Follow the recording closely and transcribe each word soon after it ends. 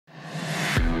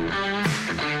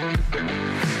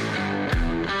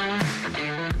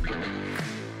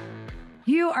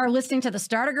You are listening to the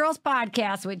Starter Girlz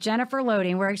podcast with Jennifer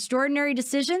Loading, where extraordinary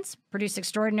decisions produce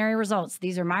extraordinary results.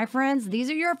 These are my friends, these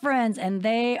are your friends, and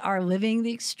they are living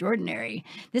the extraordinary.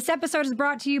 This episode is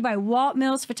brought to you by Walt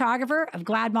Mills Photographer of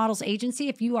Glad Models Agency.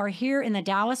 If you are here in the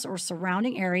Dallas or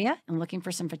surrounding area and looking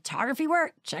for some photography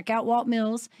work, check out Walt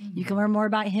Mills. You can learn more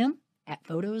about him at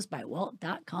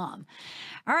photosbywalt.com.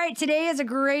 All right, today is a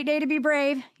great day to be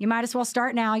brave. You might as well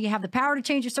start now. You have the power to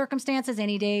change your circumstances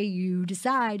any day you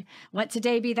decide. Let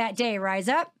today be that day. Rise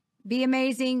up, be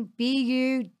amazing, be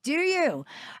you, do you.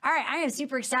 All right, I am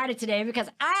super excited today because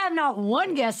I have not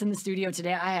one guest in the studio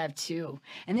today. I have two.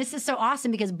 And this is so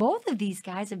awesome because both of these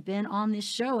guys have been on this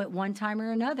show at one time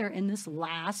or another in this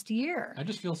last year. I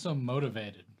just feel so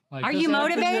motivated. Like, are you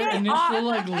motivated? Initial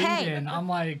lead in, I'm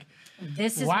like,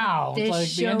 this is wow, this it's like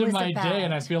the end of my about. day,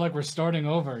 and I feel like we're starting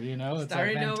over. You know, it's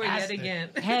starting like over yet again.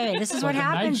 Hey, this is it's what like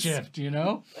happens. A night shift, you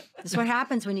know. This is what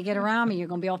happens when you get around me. You're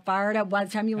gonna be all fired up. By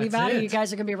the time you leave out here, you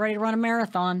guys are gonna be ready to run a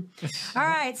marathon. All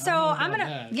right, so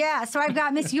So I've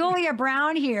got Miss Yulia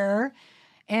Brown here,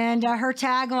 and her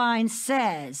tagline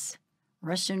says,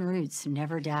 "Russian roots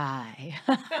never die."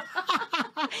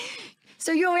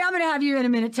 So, Yulia, I'm going to have you in a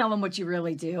minute tell them what you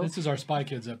really do. This is our Spy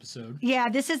Kids episode. Yeah,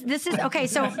 this is okay.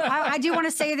 So I do want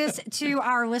to say this to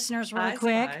our listeners really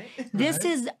quick. This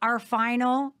is our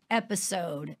final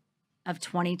episode of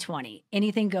 2020.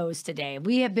 Anything goes today.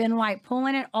 We have been like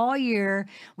pulling it all year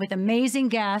with amazing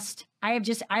guests. I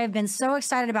have been so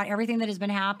excited about everything that has been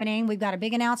happening. We've got a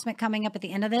big announcement coming up at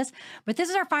the end of this, but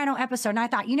this is our final episode. And I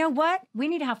thought, you know what? We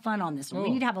need to have fun on this one. We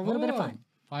need to have a little bit of fun.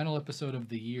 Final episode of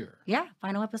the year. Yeah,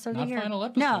 final episode of the year. Not final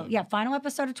episode. No, yeah, final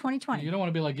episode of 2020. You don't want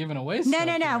to be like giving away stuff.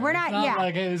 No, we're not. It's not yeah,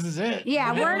 like, hey, this is it.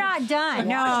 Yeah, we're not done.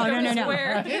 No.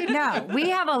 No, we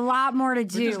have a lot more to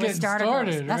do with Starter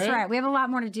Girlz. That's right. We have a lot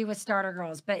more to do with Starter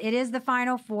Girlz, but it is the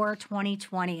final for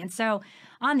 2020. And so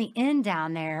on the end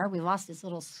down there, we lost this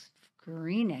little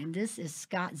screen name. This is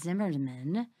Scott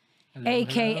Zimmerman,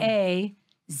 a.k.a.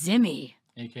 Zimmy.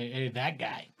 A.k.a. that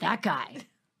guy. That guy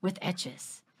with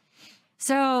etches.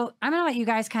 So I'm going to let you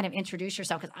guys kind of introduce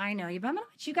yourself because I know you, but I'm going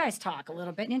to let you guys talk a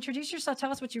little bit and introduce yourself.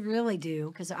 Tell us what you really do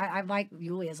because I like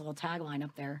Yulia's little tagline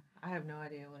up there. I have no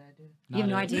idea what I do. You have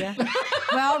no idea?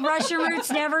 Well, Russian roots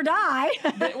never die.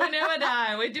 We never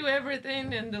die. We do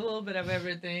everything and a little bit of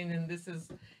everything. And this is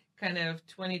kind of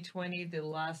 2020, the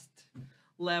last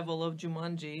level of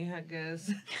Jumanji, I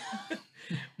guess.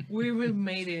 We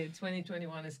made it.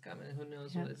 2021 is coming. Who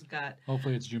knows what it's got.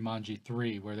 Hopefully it's Jumanji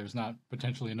 3, where there's not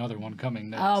potentially another one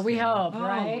coming next. Oh, we hope,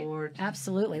 right? Oh, Lord.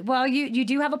 Absolutely. Well, you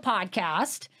do have a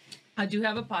podcast. I do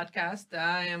have a podcast.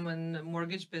 I am in the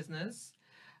mortgage business.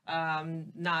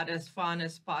 Not as fun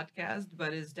as podcast,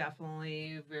 but it's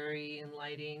definitely very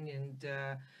enlightening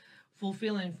and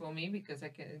fulfilling for me because I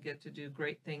can get to do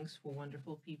great things for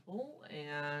wonderful people.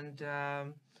 And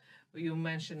you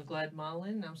mentioned Glad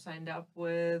Modeling. I'm signed up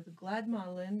with Glad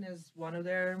Modeling as one of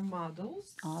their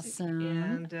models. Awesome.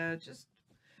 And just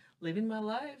living my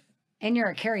life. And you're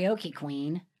a karaoke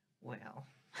queen. Well,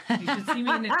 you should see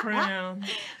me in the crown.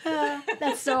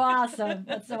 That's so awesome.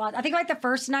 That's so awesome. I think like the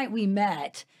first night we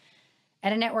met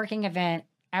at a networking event,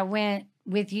 I went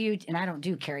with you, and I don't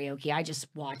do karaoke. I just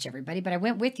watch everybody, but I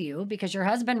went with you because your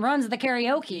husband runs the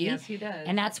karaoke. Yes, he does.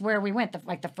 And that's where we went,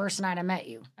 the first night I met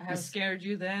you. I have scared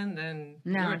you then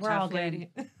no, you're a we're all tough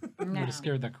lady. No. Would have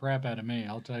scared the crap out of me,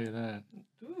 I'll tell you that.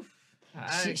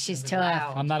 Oof. She's tough.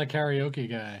 Wow. I'm not a karaoke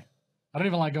guy. I don't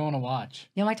even like going to watch.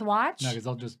 You don't like to watch? No,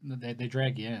 because they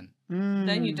drag you in.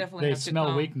 Then you definitely have to smell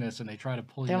come. weakness and they try to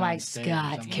pull They're you like, on stage.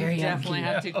 Scott, karaoke. You definitely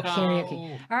have to come.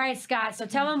 Karaoke. All right, Scott. So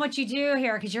tell them what you do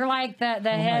here, because you're like the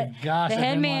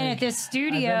head man at this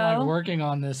studio. I've been working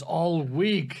on this all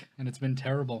week, and it's been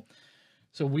terrible.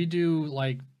 So we do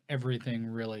like everything,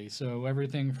 really. So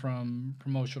everything from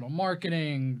promotional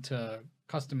marketing to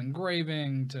custom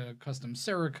engraving to custom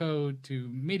Cerakote to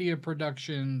media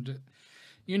production, to,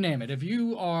 you name it. If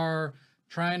you are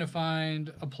trying to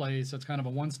find a place that's kind of a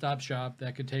one-stop shop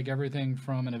that could take everything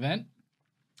from an event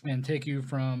and take you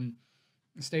from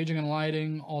staging and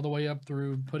lighting all the way up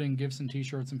through putting gifts and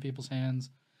T-shirts in people's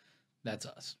hands, that's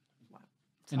us. Wow,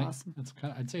 that's awesome. It's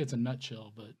kind of, I'd say it's a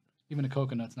nutshell, but even a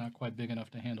coconut's not quite big enough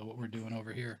to handle what we're doing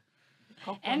over here.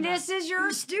 And this is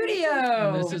your studio.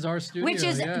 And this is our studio, which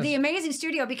is the amazing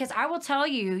studio, because I will tell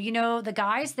you, the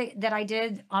guys that I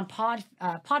did on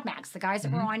Podmax, the guys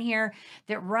that were on here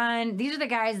that run, these are the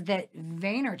guys that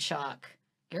Vaynerchuk,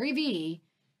 Gary V,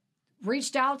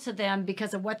 reached out to them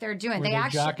because of what they're doing. Were they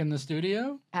jocking the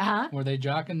studio? Were they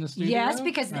jocking the studio? Yes,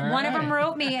 because one of them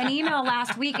wrote me an email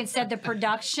last week and said the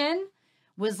production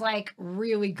was like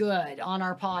really good on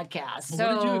our podcast.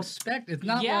 So What did you expect? It's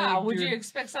not like would you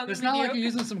expect something? It's not like you're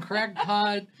using some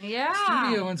crackpot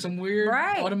studio in some weird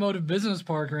automotive business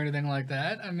park or anything like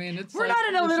that. I mean, it's we're not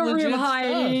in a little room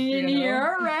hiding in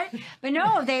here, right? But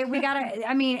no, we gotta.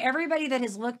 I mean, everybody that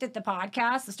has looked at the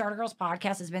podcast, the Starter Girlz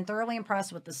podcast, has been thoroughly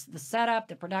impressed with the setup,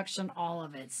 the production, all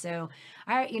of it. So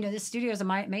this studio is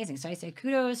amazing. So I say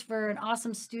kudos for an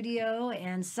awesome studio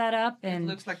and setup. And it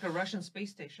looks like a Russian space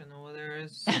station over there.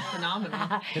 It's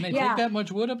phenomenal. Can they take that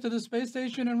much wood up to the space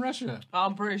station in Russia?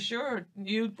 I'm pretty sure.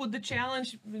 You put the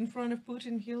challenge in front of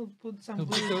Putin, he'll put some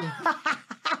wood.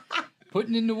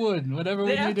 Putting in the wood, whatever we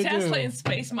need to do. They have Tesla in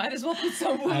space. Might as well put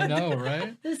some wood. I know,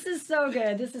 right? This is so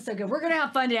good. We're going to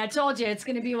have fun today. I told you it's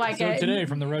going to be like today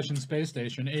from the Russian space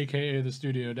station, a.k.a. the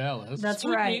Studio Dallas. That's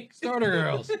right. Starter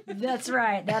Girlz. That's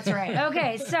right.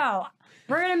 Okay, so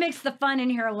we're going to mix the fun in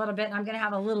here a little bit, and I'm going to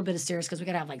have a little bit of serious because we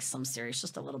got to have like some serious,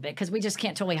 just a little bit, because we just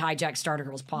can't totally hijack Starter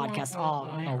Girlz podcast all.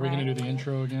 Are we going to do the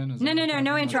intro again?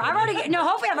 No intro.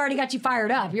 Hopefully I've already got you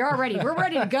fired up. We're ready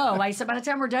to go. Like, so by the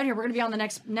time we're done here, we're going to be on the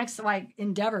next like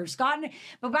endeavor. Scott,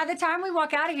 but by the time we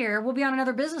walk out of here, we'll be on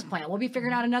another business plan. We'll be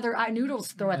figuring out another noodles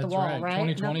to throw at the wall, right?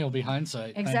 2020 will be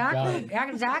hindsight. Exactly.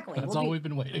 That's all we've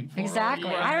been waiting for.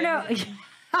 Exactly. I don't know.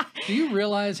 Do you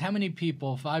realize how many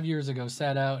people 5 years ago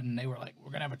sat out and they were like,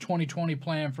 we're going to have a 2020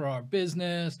 plan for our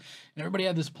business, and everybody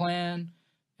had this plan,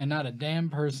 and not a damn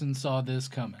person saw this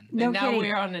coming. No kidding. Now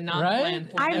we're on a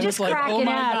non-plan. Right? I'm just cracking up. Oh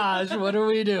my gosh, what are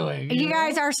we doing? You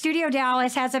guys, our Studio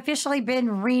Dallas has officially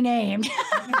been renamed.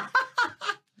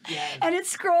 Yes. And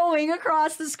it's scrolling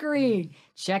across the screen.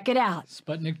 Check it out.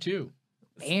 Sputnik 2.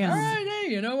 Bam. All right,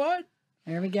 hey, you know what?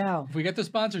 There we go. If we get the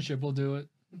sponsorship, we'll do it.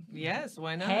 Yes,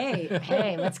 why not? Hey,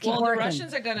 let's keep working. Well, the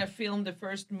Russians are going to film the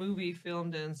first movie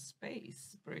filmed in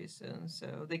space pretty soon.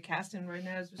 So they're casting right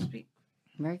now as we speak.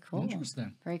 Very cool.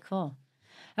 Interesting. Very cool.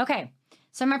 Okay.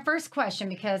 So my first question,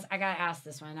 because I got to ask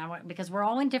this one, because we're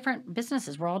all in different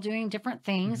businesses. We're all doing different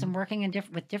things and working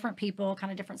with different people,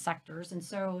 kind of different sectors. And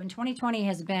so in 2020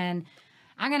 has been,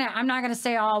 I'm not gonna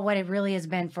say all what it really has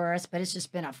been for us, but it's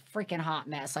just been a freaking hot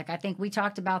mess. Like, I think we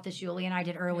talked about this, Yulia and I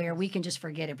did earlier. We can just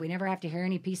forget it. If we never have to hear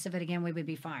any piece of it again, we would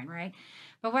be fine, right?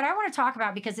 But what I want to talk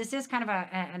about, because this is kind of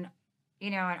an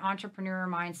entrepreneur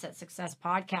mindset success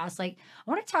podcast, like,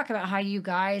 I want to talk about how you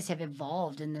guys have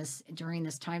evolved in this during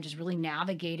this time, just really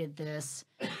navigated this.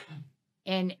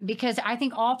 And because I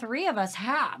think all three of us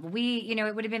have,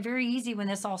 it would have been very easy when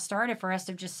this all started for us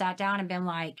to have just sat down and been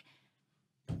like,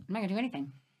 I'm not gonna do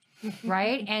anything.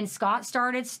 Right? And Scott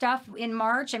started stuff in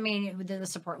March. I mean, the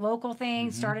support local thing,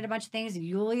 started a bunch of things.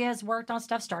 Yulia's worked on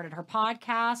stuff, started her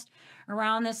podcast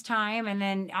around this time. And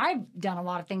then I've done a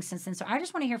lot of things since then. So I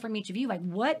just want to hear from each of you. Like,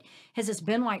 what has this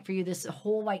been like for you, this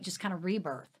whole, like, just kind of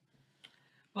rebirth?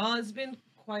 Well, it's been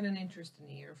quite an interesting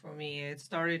year for me. It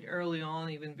started early on,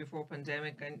 even before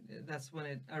pandemic. And that's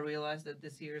when I realized that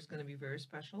this year is going to be very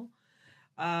special.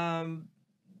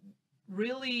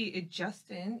 Really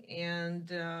adjusting, and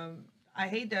I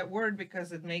hate that word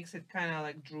because it makes it kind of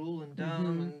like drool and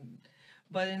dumb,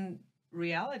 but in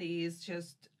reality,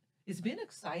 it's been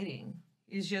exciting.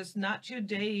 It's just not your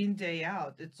day in, day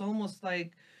out. It's almost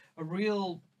like a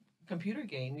real computer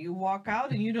game. You walk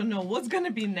out and you don't know what's going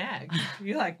to be next.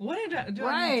 You're like, what do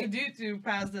I need to do to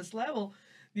pass this level?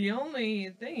 The only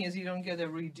thing is you don't get a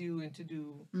redo and to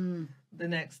do the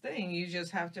next thing. You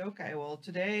just have to, okay, well,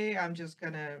 today I'm just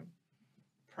going to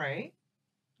pray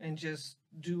and just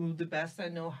do the best I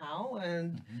know how,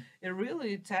 and it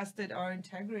really tested our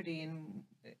integrity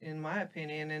in my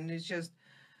opinion. And it's just,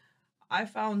 I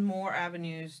found more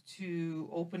avenues to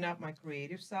open up my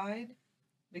creative side,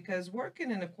 because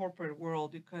working in a corporate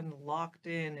world, you're kind of locked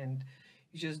in and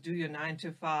you just do your 9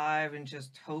 to 5 and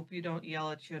just hope you don't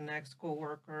yell at your next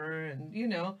coworker, and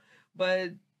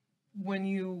but when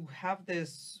you have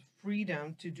this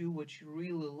freedom to do what you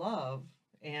really love,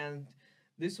 and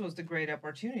this was the great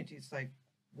opportunity. It's like,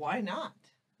 why not?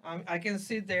 I can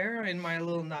sit there in my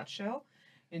little nutshell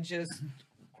and just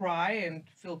cry and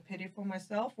feel pity for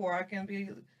myself, or I can be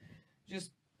just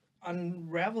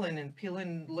unraveling and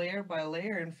peeling layer by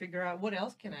layer and figure out what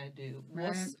else can I do? Right.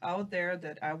 What's out there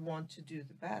that I want to do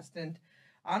the best? And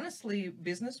honestly,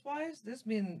 business-wise, this has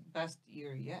been best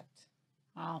year yet.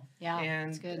 Wow. Yeah,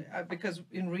 and that's good. Because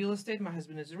in real estate, my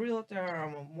husband is a realtor,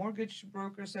 I'm a mortgage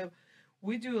broker, so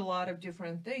we do a lot of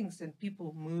different things, and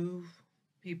people move,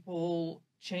 people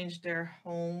change their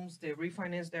homes, they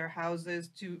refinance their houses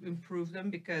to improve them,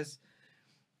 because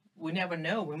we never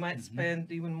know, we might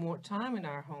spend even more time in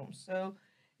our homes. So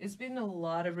it's been a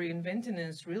lot of reinventing, and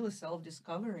it's really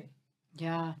self-discovery.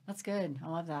 Yeah, that's good. I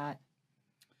love that.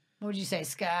 What would you say,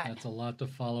 Scott? That's a lot to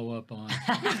follow up on.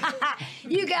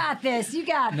 You got this. You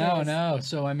got this. No.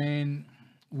 So, I mean,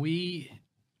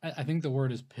 I think the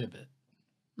word is pivot.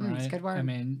 Right? It's a good word. I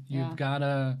mean, you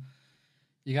gotta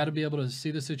be able to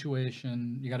see the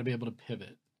situation. You gotta be able to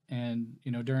pivot. And,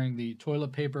 during the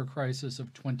toilet paper crisis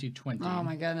of 2020. Oh,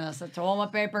 my goodness. The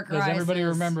toilet paper crisis. Does everybody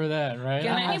remember that, right?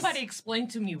 Can anybody explain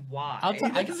to me why?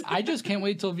 I just can't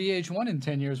wait till VH1 in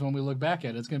 10 years when we look back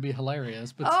at it. It's going to be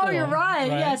hilarious. But oh, still, you're right.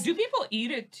 Yes. Do people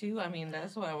eat it too? I mean,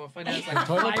 that's what I would find out. It's like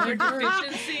Toilet fiber paper?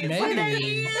 deficiency.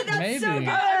 Maybe. That's so good.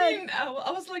 I mean,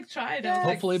 I was like trying to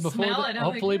Hopefully smell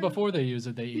it. before they use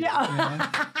it, they eat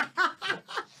Yeah. it.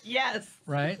 Yes.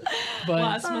 Right? Well,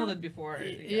 I smelled it before.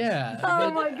 Yeah. Oh,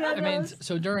 but, my goodness. I mean,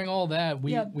 so during all that,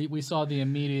 we saw the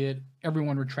immediate,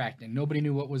 everyone retracting. Nobody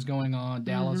knew what was going on.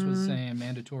 Dallas was saying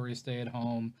mandatory stay at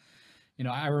home.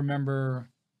 I remember,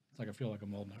 it's like I feel like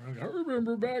I'm old now. I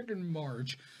remember back in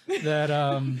March that,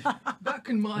 Back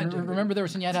in my day. remember there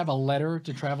was something you had to have a letter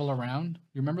to travel around?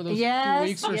 You remember those 2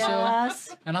 weeks or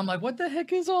so? And I'm like, what the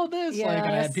heck is all this? Yes. Like,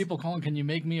 and I had people calling, can you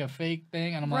make me a fake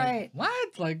thing? And I'm like,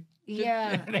 what? Like,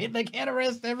 yeah. they can't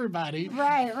arrest everybody.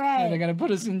 Right. And they're going to put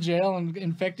us in jail and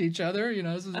infect each other.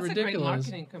 This is That's ridiculous. a great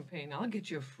marketing campaign. I'll get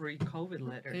you a free COVID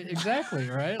letter. Exactly,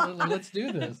 right? Let's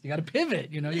do this. You got to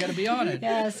pivot, you got to be on it.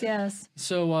 Yes.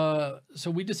 So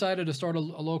we decided to start a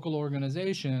local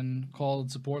organization called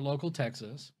Support Local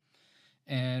Texas.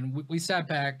 And we sat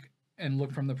back and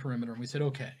looked from the perimeter and we said,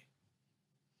 okay,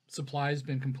 supply's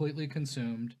been completely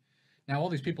consumed. Now all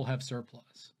these people have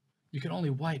surplus. You can only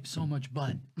wipe so much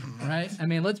butt, right? I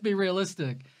mean, let's be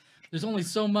realistic. There's only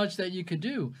so much that you could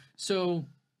do. So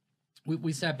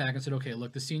we sat back and said, okay,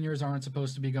 look, the seniors aren't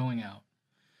supposed to be going out,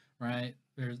 right?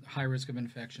 There's high risk of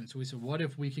infection. So we said, what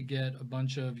if we could get a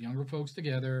bunch of younger folks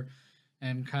together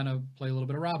and kind of play a little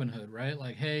bit of Robin Hood, right?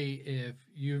 Like, hey, if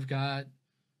you've got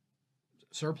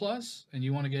surplus and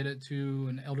you want to get it to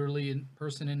an elderly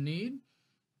person in need,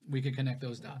 we could connect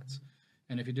those dots.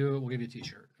 And if you do it, we'll give you a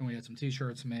t-shirt. And we had some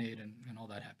t-shirts made and all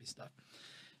that happy stuff.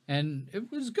 And it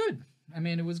was good. I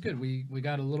mean, it was good. We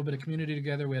got a little bit of community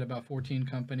together. We had about 14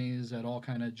 companies that all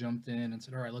kind of jumped in and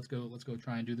said, all right, let's go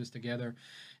try and do this together.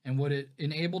 And what it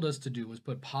enabled us to do was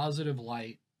put positive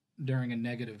light during a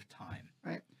negative time.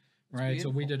 Right. Right. So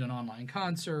we did an online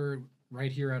concert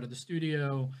right here out of the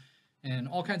studio and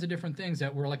all kinds of different things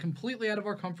that were like completely out of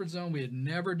our comfort zone. We had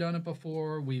never done it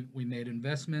before. We made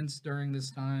investments during this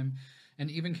time. And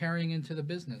even carrying into the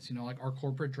business, like our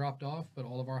corporate dropped off, but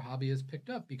all of our hobbyists picked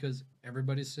up because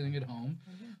everybody's sitting at home.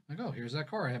 Like, oh, here's that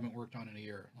car I haven't worked on in a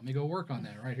year. Let me go work on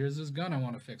that. Right? Here's this gun I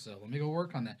want to fix up. Let me go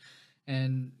work on that.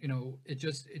 And it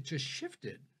just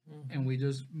shifted, and we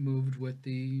just moved with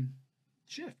the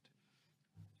shift.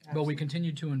 Absolutely. But we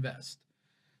continued to invest,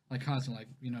 like constantly. Like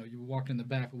you walked in the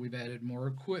back, but we've added more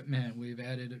equipment. We've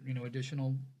added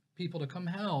additional people to come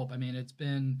help. I mean,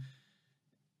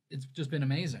 it's just been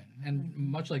amazing. And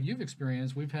much like you've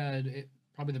experienced, we've had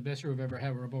probably the best year we've ever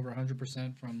had. We're up over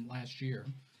 100% from last year.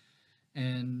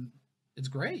 And it's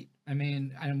great. I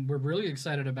mean, and we're really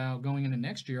excited about going into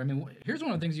next year. I mean, here's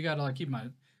one of the things you got to keep my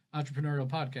entrepreneurial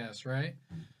podcast, right?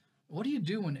 What do you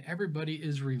do when everybody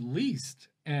is released?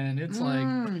 And it's like,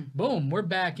 boom, we're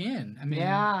back in. I mean,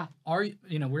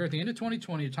 we're at the end of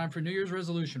 2020, time for New Year's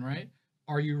resolution, right?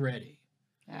 Are you ready?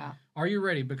 Yeah. Are you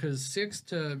ready? Because 6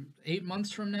 to 8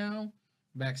 months from now,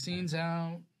 vaccines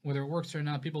out, whether it works or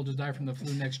not, people just die from the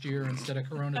flu next year instead of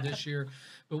corona this year.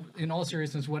 But in all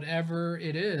seriousness, whatever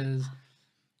it is,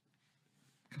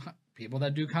 people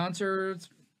that do concerts,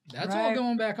 that's all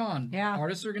going back on. Yeah.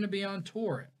 Artists are going to be on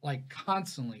tour, like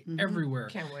constantly, everywhere.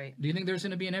 Can't wait. Do you think there's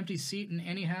going to be an empty seat in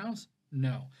any house?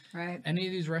 No. Right. Any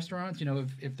of these restaurants,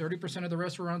 if 30% of the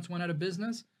restaurants went out of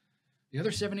business, the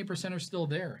other 70% are still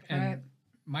there. And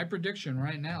my prediction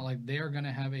right now, like they are going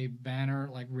to have a banner,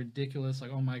 like ridiculous,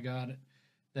 like, oh my God,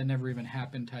 that never even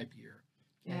happened type year.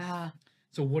 Yeah.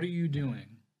 So what are you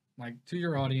doing? Like to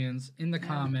your audience in the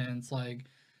comments, like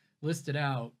list it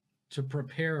out to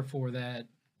prepare for that,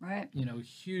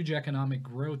 huge economic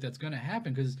growth that's going to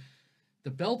happen because the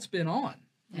belt's been on.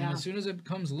 Yeah. And as soon as it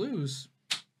comes loose,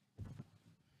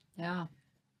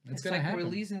 it's going to like happen.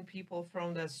 releasing people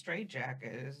from the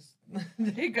straitjacket.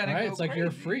 They gotta go It's like crazy.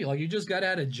 you're free. Like you just got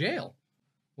out of jail.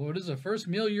 What is the first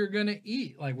meal you're gonna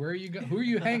eat? Like where are you? Who are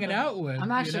you hanging out with? I'm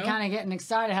actually kind of getting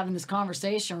excited having this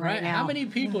conversation right now. How many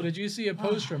people did you see a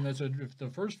post from that said if the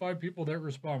first 5 people that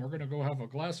respond, we're gonna go have a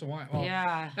glass of wine? Well,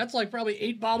 that's like probably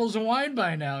 8 bottles of wine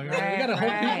by now. We gotta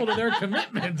hold people to their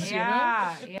commitments.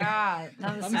 Yeah. No,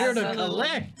 I'm here to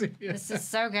collect. This is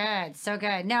so good, so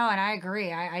good. No, and I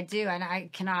agree. I do, and I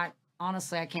cannot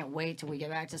honestly, I can't wait till we get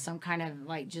back to some kind of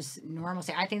like just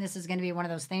normalcy. I think this is going to be one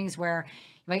of those things where,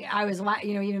 like, I was,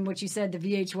 even what you said, the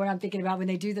VH1, I'm thinking about when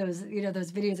they do those,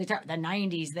 those videos, they talk the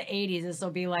 90s, the 80s, this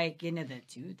will be like, the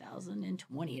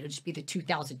 2020. It'll just be the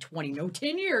 2020, no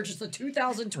 10 years, just the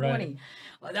 2020.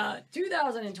 Right. The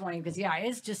 2020, because,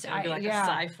 it's just, It'd be like a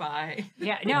sci-fi.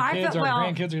 Yeah, no, I feel,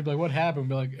 grandkids would be like, what happened?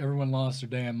 Be like, everyone lost their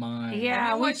damn mind.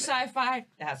 Yeah, which sci-fi?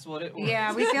 That's what it was.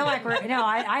 Yeah, we feel like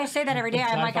I say that every day.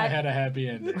 I'm like, I had a happy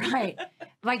ending. Right.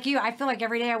 Like you, I feel like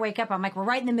every day I wake up, I'm like, we're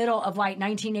right in the middle of like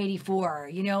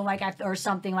 1984, or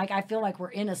something. Like, I feel like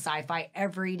we're in a sci-fi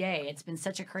every day. It's been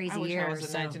such a crazy year. I was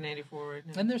in 1984 right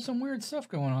now. And there's some weird stuff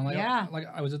going on. Like, like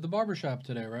I was at the barbershop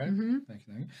today, right? Mm-hmm. Thank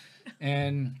you.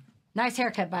 And nice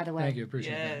haircut, by the way. Thank you.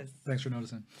 Appreciate that. Thanks for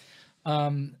noticing.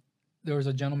 There was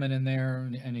a gentleman in there,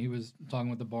 and he was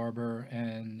talking with the barber,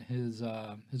 and his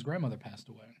grandmother passed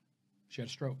away. She had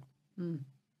a stroke. Mm.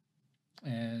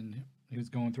 And he was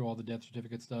going through all the death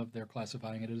certificate stuff. They're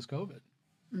classifying it as COVID.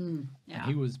 Mm. Yeah. And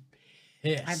he was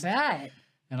pissed. I bet.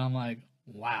 And I'm like,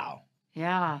 wow.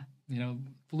 Yeah.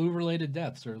 Flu-related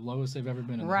deaths are lowest they've ever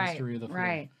been in the history of the flu.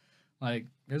 Right. Like,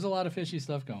 there's a lot of fishy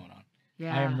stuff going on.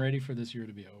 Yeah. I am ready for this year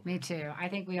to be over. Me too. I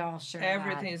think we all share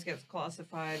Everything gets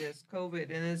classified as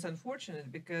COVID, and it's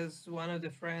unfortunate because one of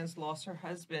the friends lost her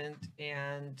husband,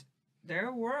 and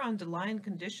there were underlying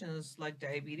conditions like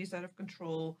diabetes out of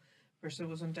control. Person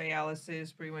was on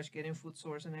dialysis, pretty much getting food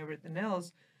source and everything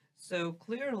else. So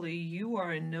clearly, you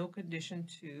are in no condition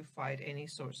to fight any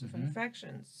source of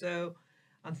infection. So,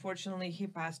 unfortunately, he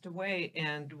passed away.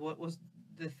 And what was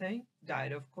the thing?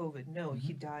 Died of COVID. No,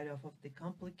 he died of the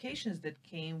complications that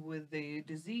came with the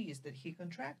disease that he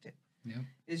contracted. Yeah,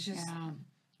 it's just.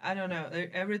 I don't know.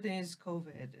 Everything is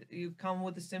COVID. You come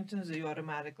with the symptoms, you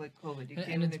automatically COVID.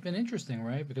 And it's been interesting,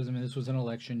 right? Because this was an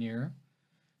election year.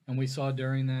 And we saw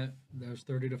during those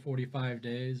 30 to 45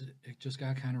 days, it just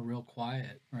got kind of real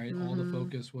quiet, right? All the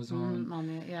focus was on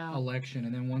election.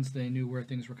 And then once they knew where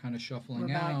things were kind of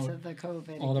shuffling out, back to the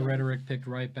COVID all the rhetoric picked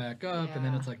right back up. And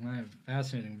then it's like, man,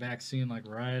 fascinating. Vaccine, like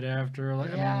right after.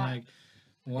 Like, I'm like,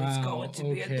 wow. It's going to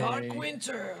be a dark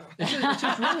winter. It's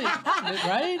just really,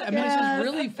 right? It's just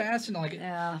really fascinating.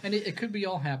 Like, and it could be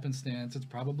all happenstance. It's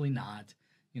probably not.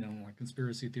 Like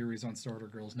conspiracy theories on Starter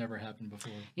Girlz never happened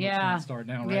before. Let's not start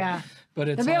now, right? Yeah. But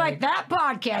it's they'll be like, that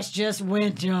podcast just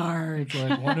went dark. It's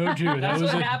like 102. That's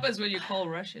what happens when you call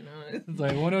Russian on it. It's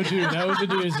like 102. That was a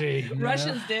doozy.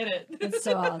 Russians did it. It's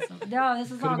so awesome. No,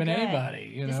 this is Could all have been good.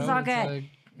 anybody. This is all good.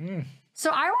 Like,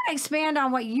 So I want to expand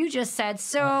on what you just said.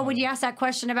 So when you ask that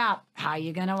question about how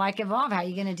you going to evolve, how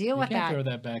you going to deal with that? You can't throw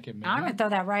that back at me. I'm going to throw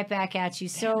that right back at you.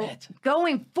 So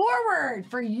going forward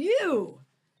for you,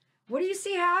 what do you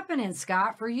see happening,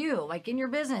 Scott, for you? Like in your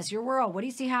business, your world, what do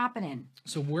you see happening?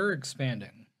 So we're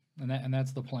expanding, and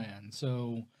that's the plan.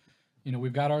 So,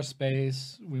 we've got our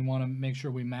space. We want to make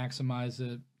sure we maximize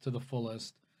it to the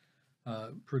fullest.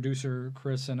 Producer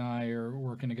Chris and I are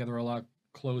working together a lot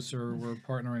closer. We're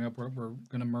partnering up. We're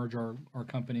going to merge our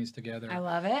companies together. I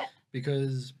love it.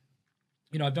 Because,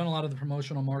 I've done a lot of the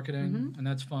promotional marketing, and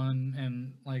that's fun.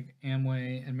 And like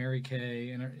Amway and Mary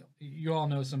Kay, and you all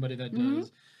know somebody that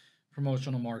does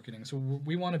promotional marketing. So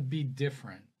we want to be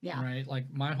different, right? Like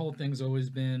my whole thing's always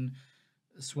been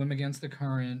swim against the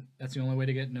current. That's the only way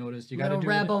to get noticed. You got to do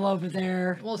rebel over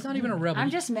there. Well, it's not even a rebel. I'm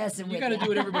just messing with you. You got to do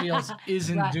what everybody else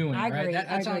isn't doing, I agree. right?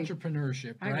 That's I agree.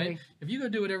 entrepreneurship, I right? agree. If you go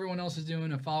do what everyone else is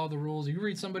doing and follow the rules, you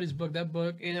read somebody's book, that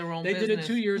book, in their own they business. did it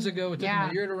 2 years ago. It took them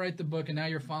a year to write the book, and now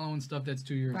you're following stuff that's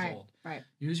 2 years old. Right.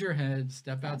 Use your head,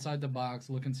 step outside the box,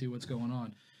 look and see what's going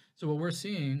on. So what we're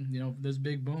seeing, this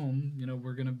big boom,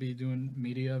 we're going to be doing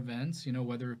media events,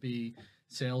 whether it be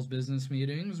sales business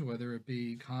meetings, whether it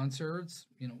be concerts,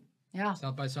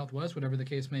 South by Southwest, whatever the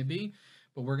case may be.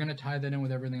 But we're going to tie that in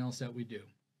with everything else that we do.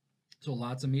 So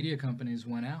lots of media companies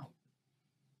went out.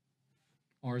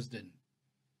 Ours didn't.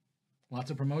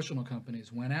 Lots of promotional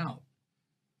companies went out.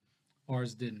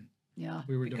 Ours didn't. Yeah.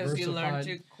 We were because diversified. you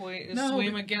learned to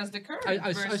swim against the current.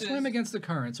 I swim against the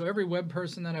current. So every web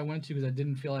person that I went to, because I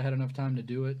didn't feel I had enough time to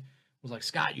do it, was like,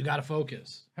 Scott, you got to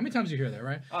focus. How many times do you hear that,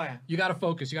 right? Oh, yeah. You got to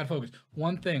focus. You got to focus.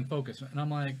 One thing, focus. And I'm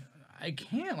like, I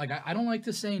can't. Like, I don't like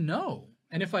to say no.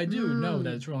 And if I do, know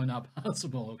that it's really not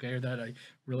possible, okay, or that I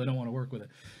really don't want to work with it.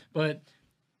 But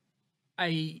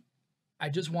I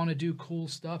just want to do cool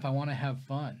stuff. I want to have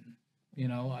fun.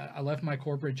 I left my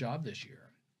corporate job this year.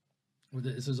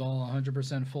 This is all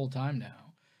 100% full-time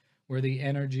now. Where the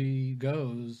energy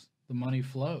goes, the money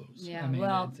flows. Yeah, I mean,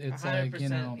 well, it's like, you 100%.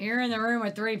 know. You're in the room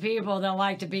with 3 people that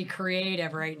like to be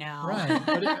creative right now. Right.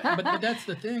 But that's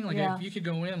the thing. Like, Yeah. if you could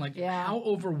go in, like, Yeah. how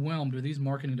overwhelmed are these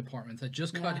marketing departments that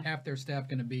just cut Yeah. half their staff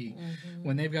going to be Mm-hmm.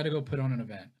 when they've got to go put on an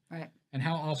event? Right. And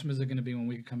how awesome is it going to be when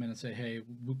we could come in and say, hey,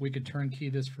 we could turnkey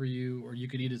this for you, or you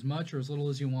could eat as much or as little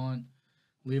as you want,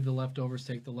 leave the leftovers,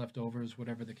 take the leftovers,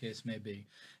 whatever the case may be.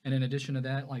 And in addition to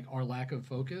that, like, our lack of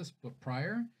focus, but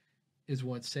prior, is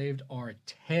what saved our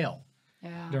tail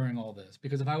Yeah. during all this.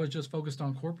 Because if I was just focused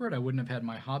on corporate, I wouldn't have had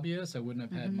my hobbyists, I wouldn't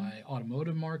have had my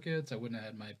automotive markets, I wouldn't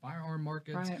have had my firearm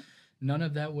markets. Right. None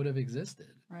of that would have existed.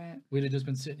 Right. We'd have just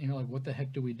been sitting here like, what the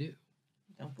heck do we do?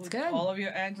 Don't put good. all of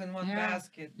your eggs in one Yeah.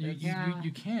 basket. You, That's- you, Yeah. you,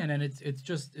 you can, and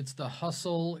it's the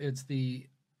hustle, it's the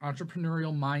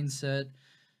entrepreneurial mindset.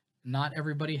 Not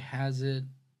everybody has it.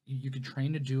 You could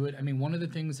train to do it. I mean, one of the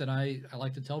things that I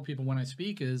like to tell people when I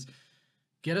speak is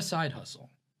get a side hustle.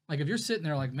 Like, if you're sitting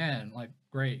there like, man, like,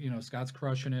 great, you know, Scott's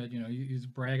crushing it. You know, he's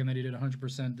bragging that he did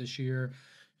 100% this year.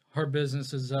 Her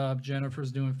business is up.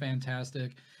 Jennifer's doing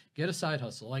fantastic. Get a side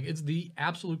hustle. Like, it's the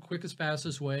absolute quickest,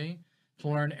 fastest way to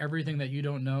learn everything that you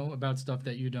don't know about stuff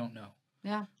that you don't know.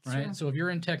 Yeah. it's Right. true. So if you're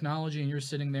in technology and you're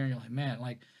sitting there and you're like, man,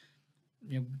 like,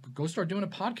 you know, go start doing a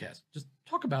podcast. Just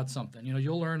talk about something. You know,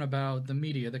 you'll learn about the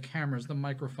media, the cameras, the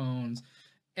microphones,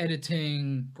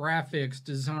 editing, graphics,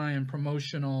 design,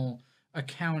 promotional,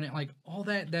 accounting, like all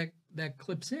that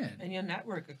clips in. And your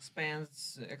network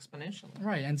expands exponentially.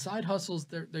 Right. And side hustles,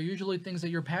 they're usually things that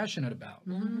you're passionate about.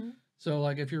 Mm-hmm. So,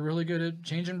 like, if you're really good at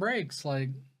changing brakes, like,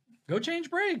 go change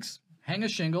brakes. Hang a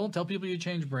shingle, tell people you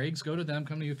change brakes, go to them,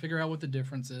 come to you, figure out what the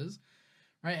difference is.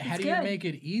 Right? How do you good. make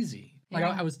it easy? Like,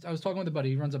 Yeah. I was talking with a buddy,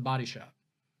 he runs a body shop.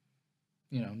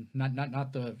 You know,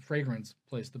 not the fragrance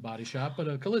place, the body shop, but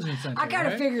a collision center. I kind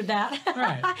of right? figured that.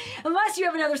 Right. Unless you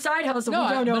have another side hustle No, we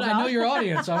don't know but about. I know your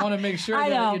audience. So I want to make sure I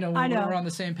that, know, you know, I know. we're on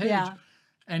the same page. Yeah.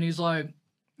 And he's like,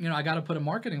 you know, I got to put a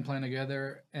marketing plan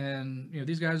together, and, you know,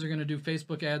 these guys are going to do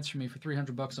Facebook ads for me for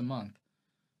 $300 a month.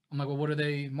 I'm like, well, what are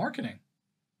they marketing?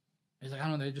 He's like, I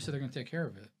don't know. They just said they're going to take care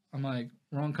of it. I'm like,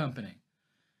 wrong company.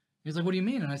 He's like, what do you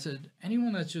mean? And I said,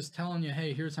 anyone that's just telling you,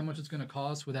 hey, here's how much it's going to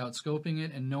cost without scoping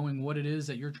it and knowing what it is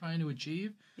that you're trying to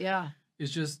achieve Yeah.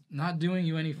 is just not doing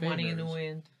you any favors. Money in the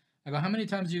wind. I go, how many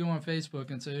times do you go on Facebook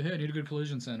and say, hey, I need a good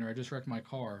collision center, I just wrecked my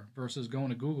car, versus going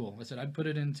to Google? I said, I'd put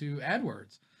it into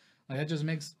AdWords. Like, that just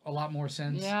makes a lot more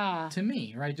sense Yeah. to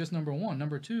me, right? Just number one.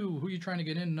 Number two, who are you trying to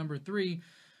get in? Number three,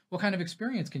 what kind of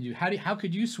experience can you, how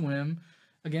could you swim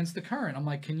against the current? I'm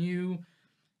like, can you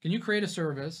create a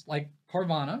service like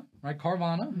Carvana, right?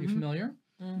 Carvana, you familiar?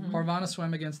 Mm-hmm. Carvana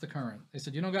swam against the current. They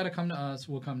said, you don't got to come to us,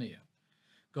 we'll come to you.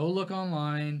 Go look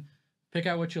online, pick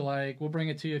out what you like, we'll bring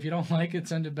it to you. If you don't like it,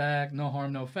 send it back, no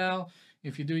harm, no foul.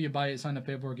 If you do, you buy it, sign the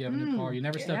paperwork, you have a new car. You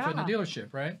never step foot in a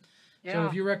dealership, right? Yeah. So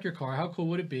if you wreck your car, how cool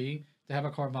would it be to have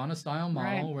a Carvana-style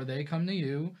model Right. where they come to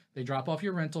you, they drop off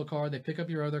your rental car, they pick up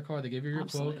your other car, they give you your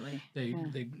quote, Absolutely.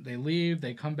 they leave,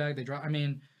 they come back, they drop. I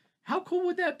mean, how cool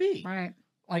would that be? Right.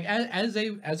 Like, as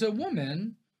a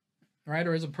woman, right,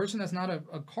 or as a person that's not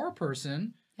a car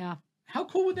person, Yeah. how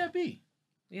cool would that be?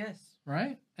 Yes.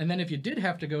 Right? And then if you did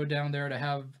have to go down there to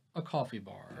have a coffee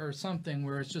bar or something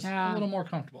where it's just Yeah. a little more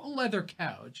comfortable, a leather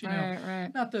couch, you know, Right.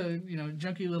 not the, you know,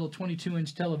 junky little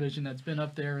 22-inch television that's been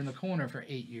up there in the corner for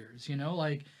 8 years, you know,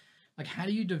 like how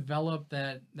do you develop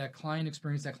that client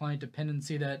experience, that client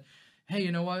dependency, that, hey,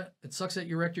 you know what, it sucks that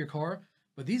you wrecked your car,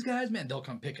 but these guys, man, they'll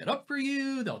come pick it up for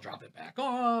you, they'll drop it back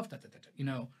off, you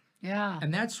know. Yeah.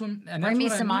 And that's when, and Bring that's me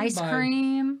what I some mean ice by-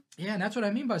 cream. Yeah, and that's what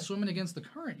I mean by swimming against the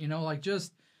current, you know, like,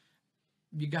 just,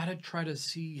 you got to try to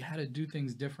see how to do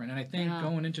things different. And I think Yeah.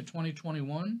 going into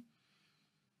 2021,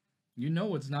 you know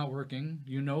what's not working.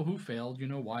 You know who failed. You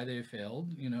know why they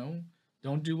failed. You know,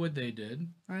 don't do what they did.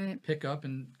 Right. Pick up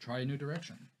and try a new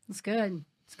direction. It's good.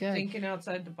 It's good. Thinking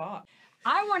outside the box.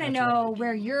 I want to That's what I know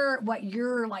do. what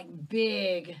you're like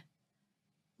big,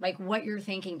 like what you're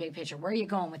thinking big picture. Where are you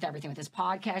going with everything with this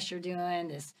podcast you're doing,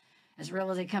 this as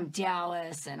real as they come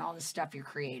Dallas and all this stuff you're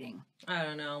creating? I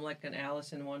don't know. I'm like an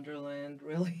Alice in Wonderland,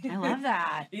 really. I love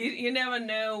that. You never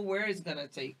know where it's going to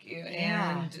take you.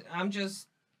 Yeah. And I'm just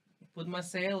put my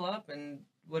sail up, and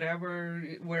wherever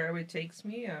it takes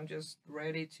me, I'm just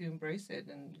ready to embrace it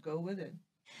and go with it.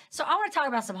 So I want to talk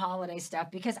about some holiday stuff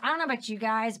because I don't know about you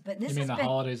guys, but this You mean has the been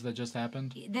holidays that just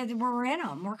happened? we're in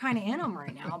them. We're kind of in them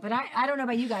right now. But I don't know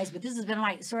about you guys, but this has been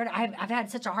like sort of I've had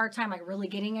such a hard time like really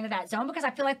getting into that zone because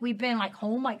I feel like we've been like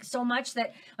home like so much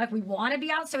that like we want to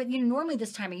be out. So normally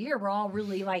this time of year we're all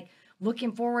really like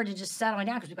looking forward to just settling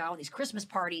down because we've got all these Christmas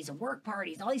parties and work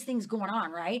parties, all these things going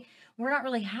on, right? We're not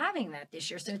really having that this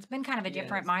year. So it's been kind of a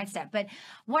different mindset. But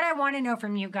what I want to know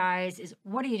from you guys is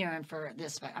what are you doing for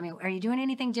this? I mean, are you doing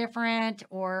anything different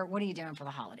or what are you doing for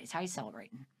the holidays? How are you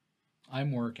celebrating?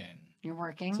 I'm working. You're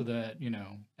working? So that,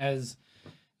 as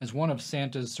one of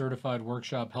Santa's certified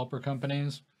workshop helper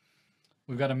companies,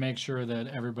 we've got to make sure that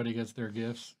everybody gets their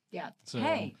gifts. Yeah. So,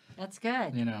 hey, that's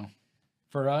good.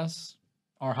 For us,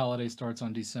 our holiday starts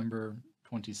on December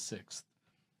 26th,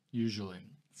 usually.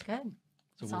 It's good.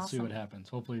 So we'll see what happens.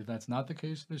 Hopefully that's not the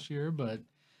case this year, but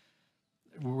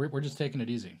we're just taking it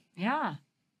easy. Yeah.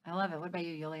 I love it. What about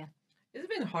you, Yulia? It's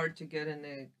been hard to get in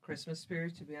the Christmas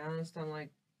spirit, to be honest.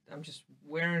 I'm just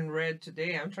wearing red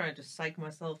today. I'm trying to psych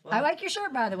myself up. I like your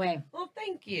shirt, by the way. Oh,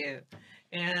 thank you.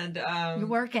 And you're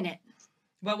working it.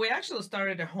 But we actually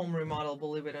started a home remodel,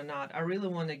 believe it or not. I really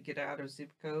want to get out of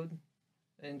zip code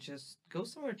and just go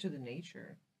somewhere to the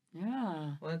nature.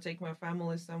 Yeah. I want to take my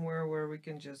family somewhere where we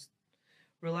can just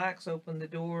relax, open the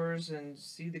doors, and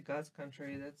see the God's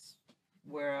country. That's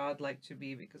where I'd like to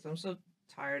be because I'm so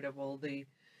tired of all the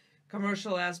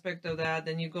commercial aspect of that.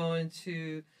 Then you go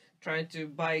into trying to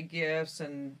buy gifts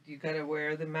and you got to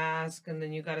wear the mask and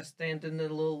then you got to stand in the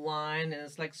little line and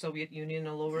it's like Soviet Union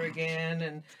all over again.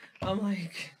 And I'm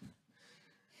like,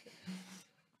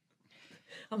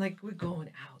 we're going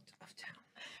out of town.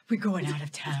 We're going out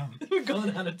of town. We're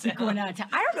going out of town. Going out of town.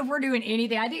 I don't know if we're doing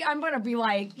anything. I think I'm going to be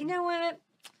like, you know what?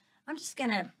 I'm just going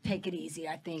to take it easy,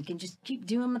 I think, and just keep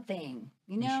doing my thing.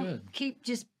 You should. Keep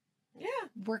just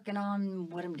working on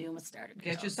what I'm doing with Starter Girlz.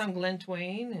 Get you some Glenn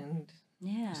Twain and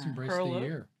just embrace the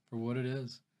year for what it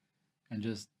is. And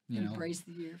just, embrace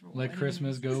the year for let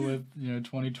Christmas go with,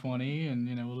 2020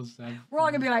 and, we'll just have... We're all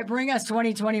going to be like, bring us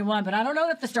 2021, but I don't know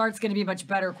if the start's going to be much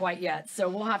better quite yet. So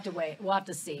we'll have to wait. We'll have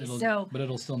to see. But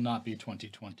it'll still not be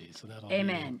 2020. So that'll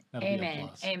Amen. be a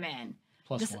plus. Amen.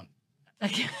 Plus one.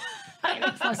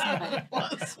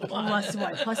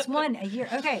 Plus one a year.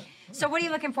 Okay. So what are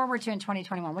you looking forward to in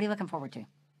 2021? What are you looking forward to?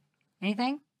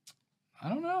 Anything? I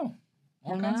don't know.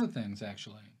 All kinds of things,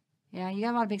 actually. Yeah, you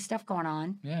got a lot of big stuff going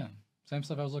on. Yeah. Same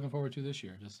stuff I was looking forward to this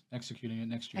year. Just executing it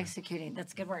next year. Executing.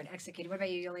 That's a good word. Executing. What about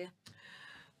you, Yulia?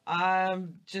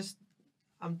 I'm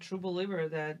a true believer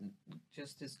that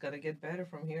just it's got to get better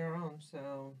from here on.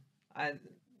 So I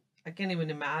can't even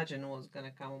imagine what's going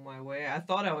to come my way. I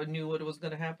thought I knew what was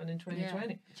going to happen in 2020.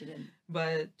 Yeah, but you didn't.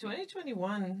 But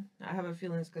 2021, I have a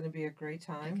feeling it's going to be a great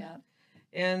time.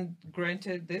 And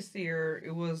granted, this year,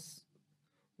 it was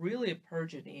really a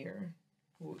purging year.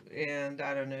 And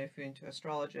I don't know if you're into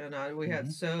astrology or not. We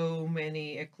had so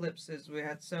many eclipses. We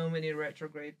had so many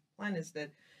retrograde planets that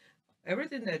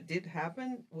everything that did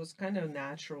happen was kind of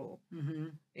natural.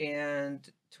 And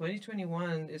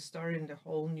 2021 is starting the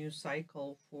whole new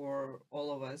cycle for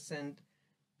all of us. And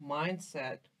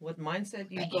mindset, what mindset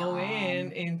you go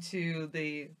into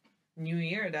the new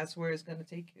year, that's where it's going to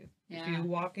take you. If you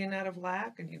walk in out of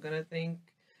lack and you're going to think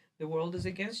the world is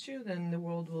against you, then the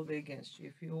world will be against you.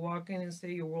 If you walk in and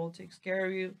say your world takes care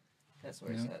of you, that's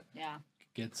where it's at. Yeah.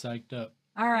 Get psyched up.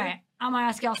 All right. I'm going to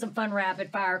ask y'all some fun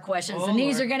rapid fire questions. And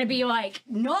these are going to be like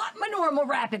not my normal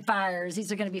rapid fires.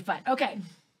 These are going to be fun. Okay.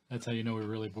 That's how you know we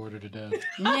really bored her to death.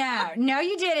 Yeah, no,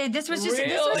 you didn't. This was just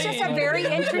a very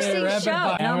interesting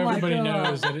show. Now everybody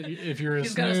knows that if you're a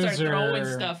He's gonna start throwing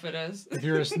snoozer, stuff at us. if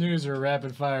you're a snoozer,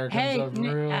 rapid fire comes up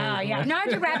real. Yeah, no, I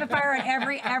do rapid fire on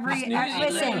every.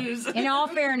 Listen, in all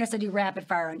fairness, I do rapid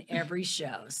fire on every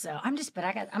show. So I'm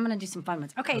gonna do some fun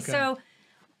ones. Okay. So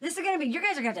this is gonna be. You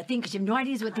guys are gonna have to think because you have no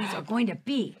idea what these are going to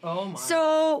be. Oh my.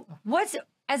 So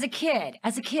as a kid,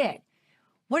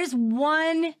 what is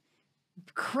one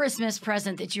Christmas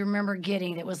present that you remember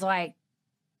getting that was like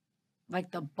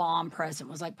the bomb present,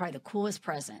 was like probably the coolest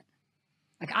present?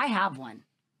 Like I have one.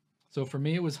 So for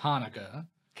me, it was Hanukkah.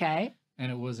 Okay.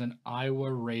 And it was an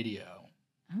Iowa radio.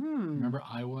 Remember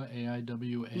Iowa,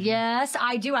 AIWA? Yes,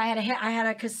 I do. I had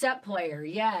a cassette player.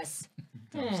 Yes.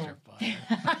 Dumpster fire.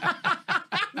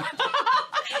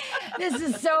 This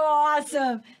is so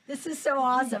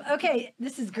awesome. Okay,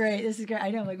 this is great.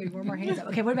 I know, like we have more hands up.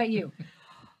 Okay, what about you?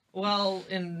 Well,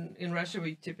 in Russia,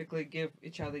 we typically give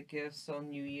each other gifts on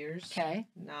New Year's. Okay.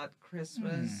 Not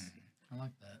Christmas. I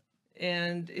like that.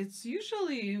 And it's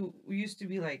usually, we used to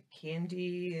be like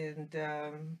candy, and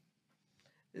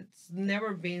it's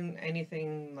never been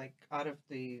anything like out of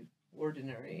the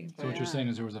ordinary. So what you're saying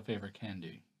is there was a favorite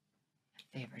candy.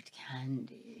 Favorite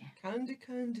candy.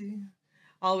 Candy.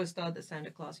 I always thought that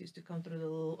Santa Claus used to come through the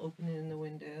little opening in the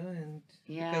window, and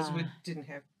because we didn't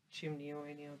have chimney or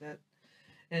any of that.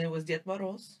 And it was Ded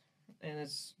Moroz, and it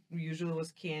usually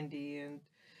was candy. And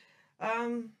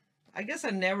I guess I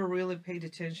never really paid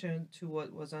attention to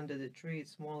what was under the tree.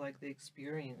 It's more like the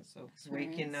experience of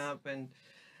waking up and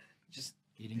just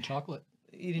Eating chocolate.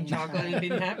 eating chocolate and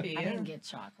being happy. I Yeah. didn't get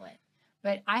chocolate.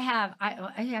 But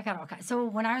I got all kinds. So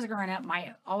when I was growing up,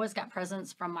 I always got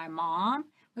presents from my mom.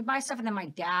 We'd buy stuff, and then my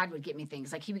dad would get me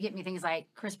things. Like, he would get me things like,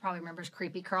 Chris probably remembers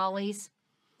Creepy Crawlies.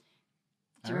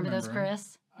 Do you remember those,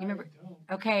 Chris? You remember?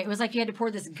 Okay, it was like you had to pour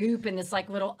this goop in this like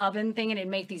little oven thing, and it'd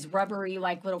make these rubbery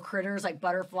like little critters like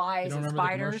butterflies and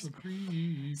spiders.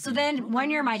 So then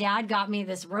one year my dad got me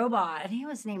this robot. I think it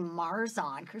was named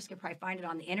Marzon. Chris could probably find it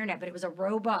on the internet, but it was a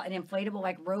robot, an inflatable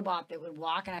like robot that would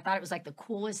walk, and I thought it was like the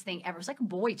coolest thing ever. It was like a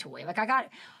boy toy. Like I got,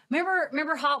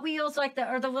 remember Hot Wheels, like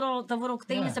the little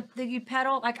things that you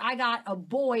pedal. Like I got a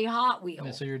boy Hot Wheel.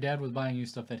 Yeah, so your dad was buying you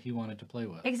stuff that he wanted to play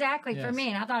with. Exactly, for me,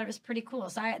 and I thought it was pretty cool.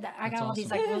 So I got all these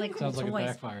like really cool Sounds toys. like it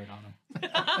backfired on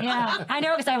him. Yeah, I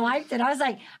know, because I liked it. I was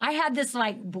like, I had this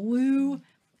like blue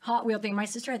Hot Wheel thing. My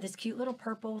sister had this cute little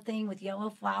purple thing with yellow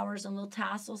flowers and little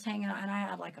tassels hanging out, and I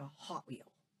had like a Hot Wheel.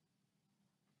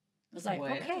 I was like,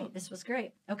 Wow. okay, this was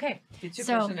great. Okay, It's your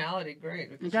so personality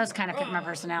great. it does kind of fit my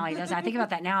personality. Doesn't it? I think about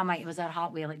that now. I'm like, it was that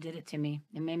Hot Wheel. It did it to me.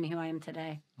 It made me who I am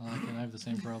today. I like it. I have the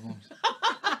same problems.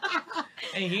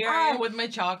 And here I am with my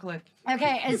chocolate.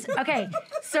 Okay,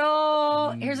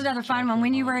 so here's another fun one.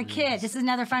 When you were a kid, this is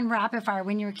another fun rapid fire.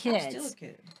 When you were kids, I'm still a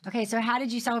kid. okay, so how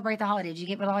did you celebrate the holiday? Did you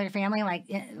get with all your family,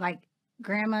 like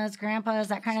grandmas, grandpas,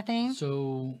 that kind of thing?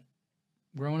 So,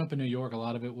 growing up in New York, a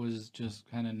lot of it was just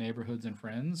kind of neighborhoods and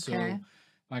friends. So, Okay.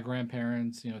 my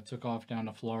grandparents, took off down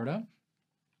to Florida.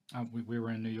 We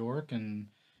were in New York and,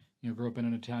 grew up in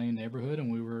an Italian neighborhood,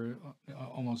 and we were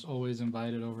almost always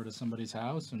invited over to somebody's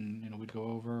house, and, we'd go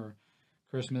over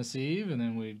Christmas Eve, and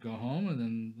then we'd go home, and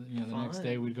then, the next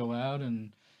day we'd go out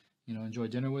and, enjoy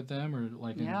dinner with them, or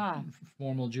like in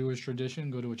formal Jewish tradition,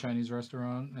 go to a Chinese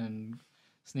restaurant and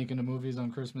sneak into movies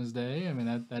on Christmas Day. I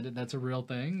mean, that's a real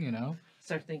thing,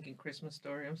 Start thinking Christmas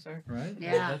Story. I'm sorry. Right?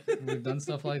 Yeah. We've done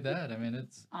stuff like that. I mean,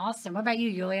 it's Awesome. What about you,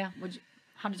 Yulia?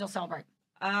 How did you celebrate?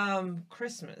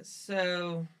 Christmas.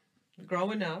 So,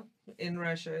 growing up in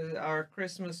Russia, our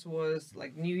Christmas was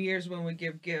like New Year's when we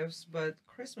give gifts, but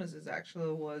Christmas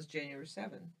was January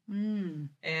 7th. Mm.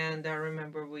 And I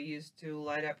remember we used to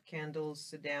light up candles,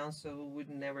 sit down, so we would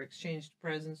never exchange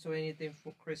presents or anything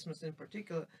for Christmas in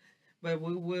particular. But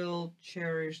we will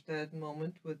cherish that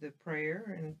moment with the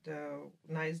prayer and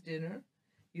nice dinner.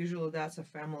 Usually that's a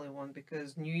family one,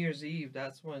 because New Year's Eve,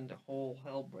 that's when the whole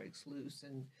hell breaks loose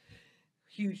and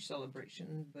huge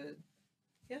celebration. But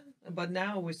yeah, but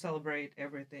now we celebrate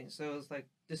everything. So it's like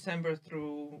December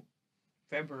through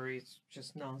February, it's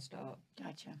just nonstop.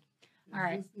 Gotcha. All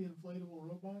right. Is this the inflatable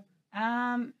robot?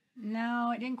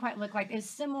 No, it didn't quite look like it's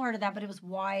similar to that, but it was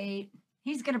white.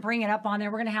 He's going to bring it up on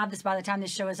there. We're going to have this by the time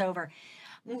this show is over,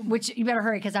 which you better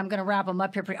hurry because I'm going to wrap them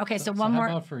up here. Okay, so one more.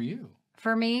 How about for you?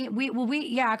 For me,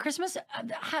 Christmas,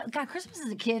 God, Christmas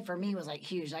as a kid for me was like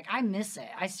huge. Like I miss it.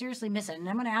 I seriously miss it. And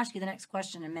I'm going to ask you the next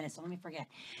question in a minute, so let me forget.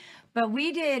 But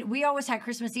we always had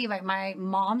Christmas Eve. Like my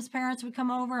mom's parents would come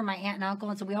over and my aunt and uncle.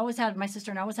 And so my sister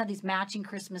and I always had these matching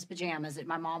Christmas pajamas that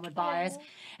my mom would buy us.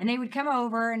 And they would come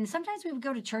over, and sometimes we would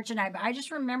go to church at night. But I just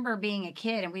remember being a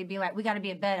kid, and we'd be like, we got to be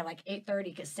at bed at like 8:30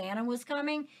 because Santa was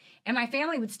coming. And my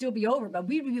family would still be over, but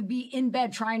we would be in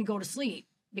bed trying to go to sleep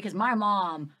because my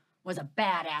mom was a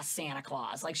badass Santa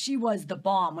Claus. Like she was the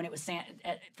bomb when it was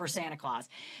for Santa Claus.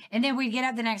 And then we'd get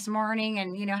up the next morning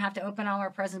and, have to open all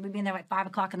our presents. We'd be in there like 5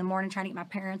 o'clock in the morning trying to get my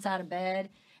parents out of bed,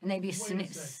 and they'd be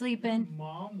sleeping. Your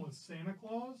mom was Santa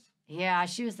Claus? Yeah,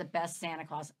 she was the best Santa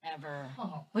Claus ever.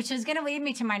 Oh. Which is going to lead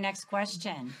me to my next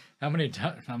question. How many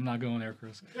times? I'm not going there,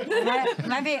 Chris. I'm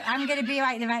going to be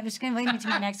like, it's going to lead me to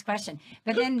my next question.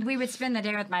 But then we would spend the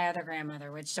day with my other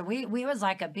grandmother, so we was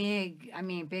like a big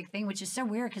thing, which is so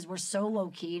weird because we're so low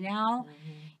key now,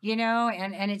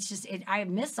 and it's just, I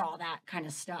miss all that kind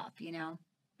of stuff,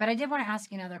 But I did want to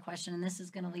ask you another question, and this is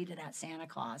going to lead to that Santa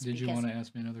Claus. Did you want to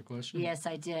ask me another question? Yes,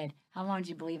 I did. How long did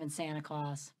you believe in Santa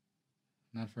Claus?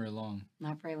 Not very long.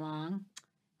 Not very long.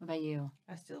 What about you?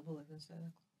 I still believe in Santa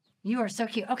Claus. You are so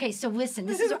cute. Okay, so listen,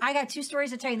 I got 2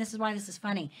 stories to tell you, and this is why this is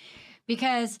funny.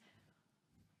 Because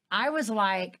I was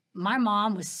like, my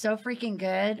mom was so freaking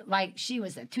good. Like, she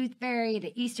was the tooth fairy,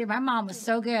 the Easter. My mom was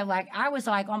so good. Like, I was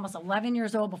like almost 11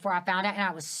 years old before I found out, and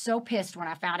I was so pissed when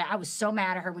I found out. I was so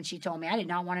mad at her when she told me. I did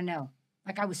not want to know.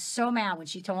 Like, I was so mad when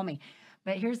she told me.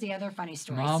 But here's the other funny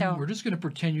story. Mom, we're just going to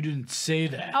pretend you didn't say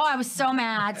that. Oh, I was so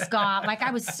mad, Scott. Like,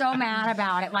 I was so mad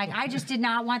about it. Like, I just did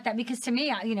not want that because to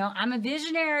me, I'm a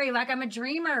visionary. Like, I'm a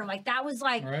dreamer. Like, that was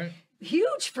like, Right.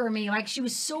 huge for me. Like, she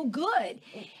was so good.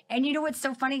 And you know what's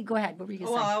so funny? Go ahead. What were you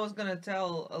going to say? Well, I was going to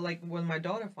tell, like, when my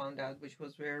daughter found out, which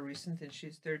was very recent, and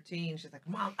she's 13, she's like,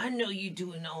 Mom, I know you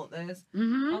doing all this.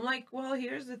 Mm-hmm. I'm like, well,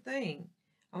 here's the thing.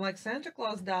 I'm like, Santa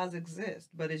Claus does exist,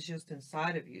 but it's just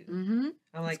inside of you. Mm-hmm.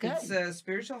 I'm like, it's a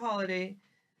spiritual holiday.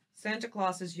 Santa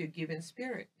Claus is your giving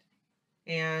spirit.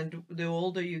 And the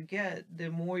older you get, the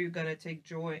more you're going to take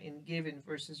joy in giving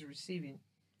versus receiving.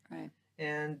 Right.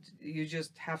 And you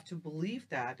just have to believe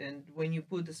that. And when you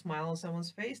put the smile on someone's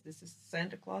face, this is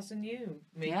Santa Claus in you,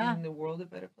 making the world a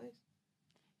better place.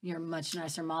 You're a much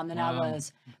nicer mom than I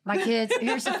was. My kids,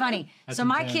 here's the funny. So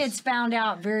my kids found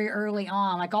out very early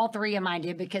on, like all three of mine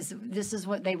did, because this is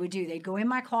what they would do. They'd go in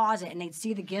my closet and they'd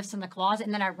see the gifts in the closet,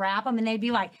 and then I'd wrap them, and they'd be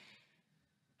like,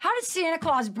 how did Santa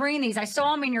Claus bring these? I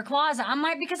saw them in your closet. I'm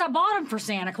like, because I bought them for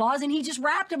Santa Claus, and he just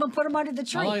wrapped them and put them under the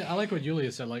tree. I like what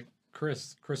Yulia said. Like,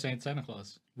 Chris ain't Santa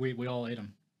Claus. We all ate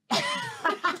him.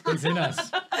 He's in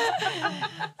us.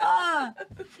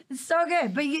 It's so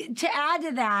good. But to add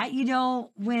to that, you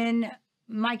know, when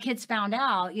my kids found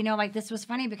out, you know, like, this was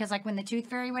funny because, like, when the tooth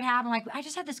fairy would happen, like, I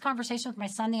just had this conversation with my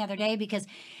son the other day because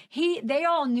they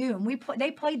all knew, and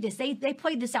they played this. They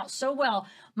played this out so well.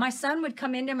 My son would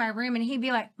come into my room and he'd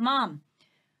be like, Mom,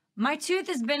 my tooth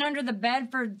has been under the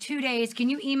bed for 2 days. Can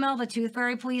you email the tooth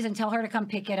fairy, please, and tell her to come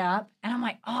pick it up? And I'm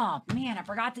like, oh, man, I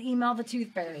forgot to email the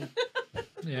tooth fairy.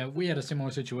 Yeah, we had a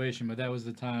similar situation, but that was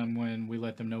the time when we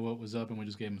let them know what was up and we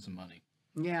just gave them some money.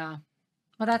 Yeah.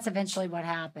 Well, that's eventually what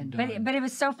happened. But it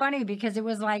was so funny because it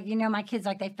was like, you know, my kids,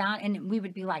 like, they found, and we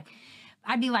would be like,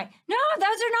 I'd be like, no, those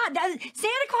are not.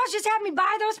 Santa Claus just had me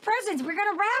buy those presents. We're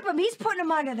going to wrap them. He's putting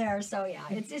them under there. So, yeah,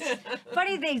 it's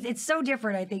funny things. It's so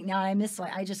different, I think, now.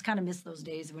 I just kind of miss those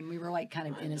days when we were, like, kind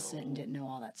of innocent and didn't know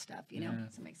all that stuff, you know? Yeah.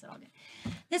 So it makes it all good.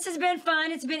 This has been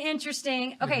fun. It's been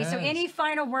interesting. Okay, so any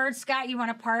final words, Scott, you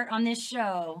want to part on this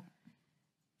show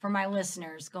for my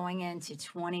listeners going into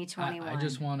 2021? I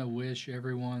just want to wish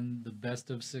everyone the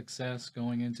best of success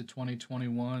going into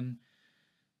 2021.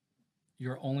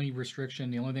 Your only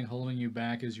restriction, the only thing holding you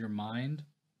back is your mind.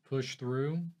 Push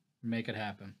through, make it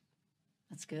happen.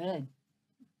 That's good.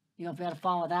 You don't have to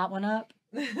follow that one up?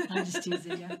 I'm just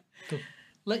teasing you. So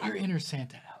let your inner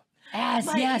Santa out.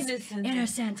 Yes, inner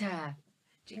Santa.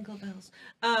 Jingle bells.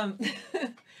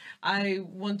 I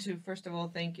want to, first of all,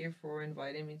 thank you for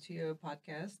inviting me to your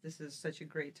podcast. This is such a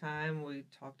great time. We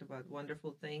talked about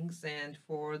wonderful things. And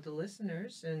for the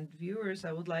listeners and viewers,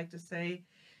 I would like to say,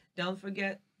 don't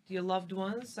forget your loved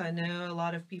ones. I know a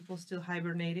lot of people still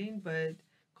hibernating, but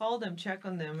call them, check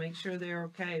on them, make sure they're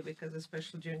okay, because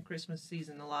especially during Christmas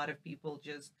season, a lot of people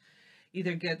just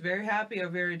either get very happy or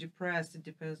very depressed. It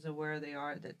depends on where they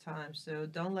are at that time. So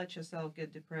don't let yourself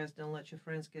get depressed. Don't let your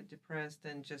friends get depressed,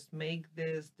 and just make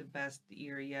this the best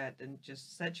year yet, and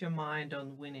just set your mind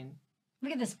on winning.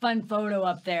 Look at this fun photo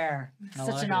up there.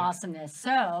 Such an awesomeness.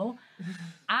 So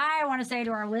I want to say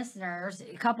to our listeners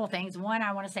a couple things. One,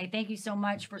 I want to say thank you so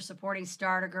much for supporting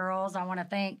Starter Girlz. I want to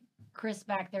thank Chris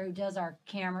back there who does our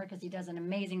camera because he does an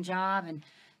amazing job, and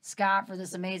Scott for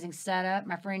this amazing setup,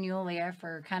 my friend Yulia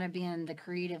for kind of being the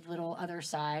creative little other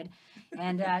side.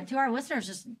 And to our listeners,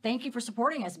 just thank you for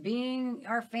supporting us, being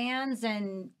our fans,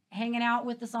 and hanging out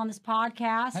with us on this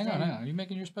podcast. Hang on. Are you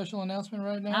making your special announcement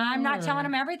right now? I'm not telling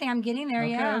them everything. I'm getting there,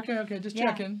 Okay. Just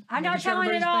checking. I'm not telling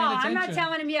it all. I'm not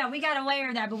telling them yet. We got to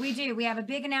layer that, but we do. We have a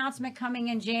big announcement coming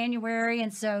in January,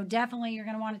 and so definitely you're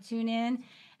going to want to tune in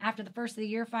after the first of the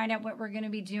year, find out what we're going to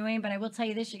be doing. But I will tell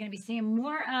you this, you're going to be seeing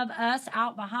more of us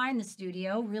out behind the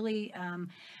studio. Really,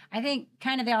 I think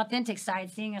kind of the authentic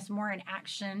side, seeing us more in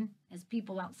action as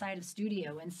people outside of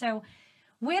studio. And so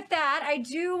with that, I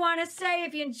do want to say,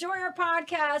 if you enjoy our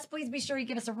podcast, please be sure you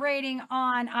give us a rating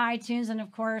on iTunes. And,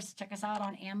 of course, check us out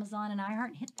on Amazon and iHeart,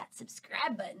 and hit that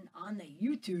subscribe button on the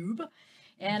YouTube.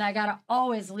 And I got to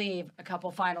always leave a couple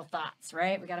final thoughts,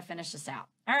 right? We got to finish this out.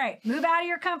 All right, move out of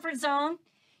your comfort zone.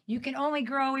 You can only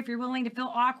grow if you're willing to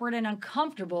feel awkward and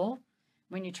uncomfortable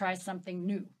when you try something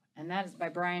new. And that is by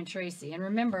Brian Tracy. And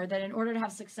remember that in order to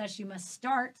have success, you must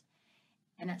start.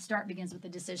 And that start begins with a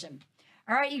decision.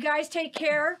 All right, you guys take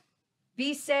care.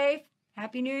 Be safe.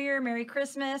 Happy New Year. Merry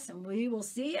Christmas. And we will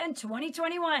see you in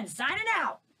 2021. Signing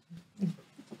out.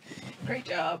 Great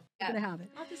job. Good to have it.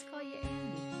 I'll just call you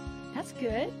Andy. That's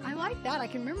good. I like that. I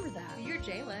can remember that. You're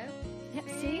J-Lo. Yeah,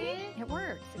 see? It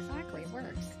works. Exactly. It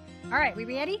works. All right, we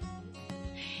ready?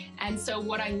 And so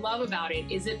what I love about it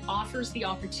is it offers the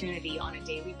opportunity on a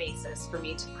daily basis for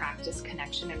me to practice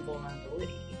connection and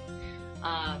vulnerability.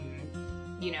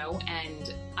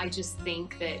 And I just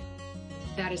think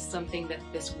that is something that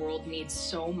this world needs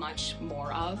so much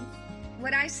more of.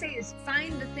 what I say is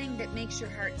find the thing that makes your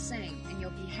heart sing, and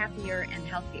you'll be happier and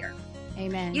healthier.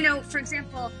 Amen. You know, for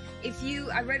example, if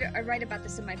I write about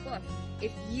this in my book,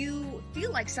 if you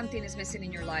feel like something is missing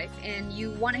in your life and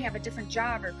you want to have a different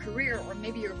job or career, or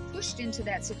maybe you're pushed into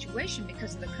that situation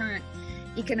because of the current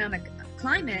economic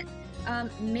climate,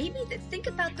 maybe think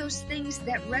about those things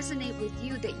that resonate with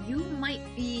you, that you might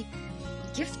be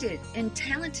gifted and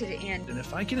talented in. And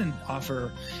if I can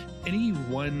offer any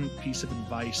one piece of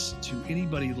advice to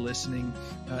anybody listening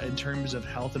in terms of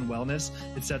health and wellness,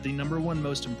 it's that the number one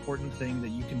most important thing that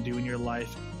you can do in your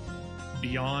life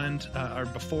beyond or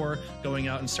before going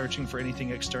out and searching for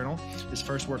anything external is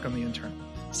first work on the internal.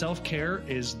 Self-care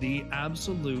is the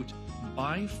absolute,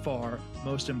 by far,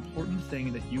 most important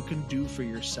thing that you can do for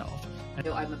yourself.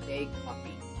 I'm a big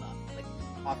coffee buff. Like,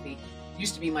 coffee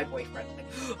used to be my boyfriend. Like,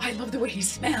 I love the way he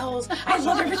smells. I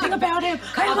love everything about him.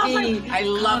 I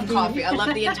love coffee. I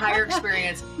love the entire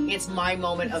experience. It's my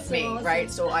moment of me,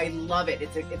 right? So I love it.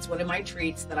 It's one of my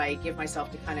treats that I give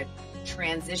myself to kind of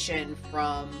transition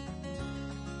from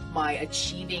my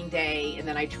achieving day, and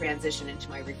then I transition into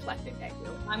my reflecting day.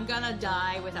 I'm gonna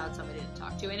die without somebody to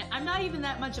talk to. And I'm not even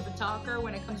that much of a talker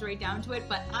when it comes right down to it,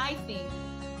 but I think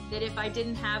that if I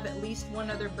didn't have at least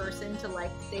one other person to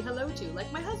like say hello to,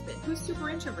 like my husband, who's super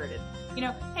introverted, you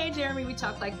know, hey Jeremy, we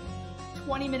talk like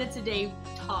 20 minutes a day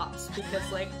tops,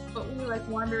 because like, but we like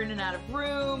wander in and out of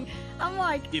room. I'm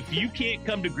like, if you can't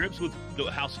come to grips with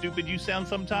how stupid you sound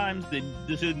sometimes, then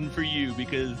this isn't for you,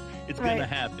 because it's gonna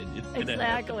happen. It's gonna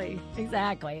happen.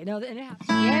 Exactly. No, it happens.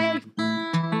 Yeah.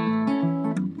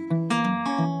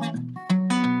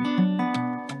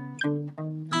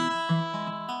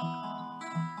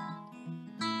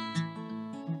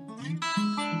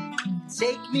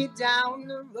 Take me down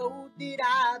the road that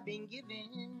I've been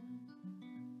given,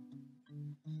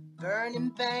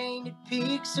 burning painted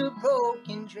pics of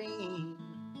broken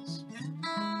dreams.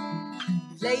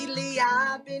 Lately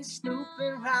I've been snooping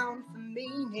around for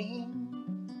meaning,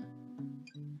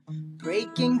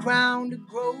 breaking ground to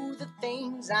grow the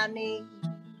things I need.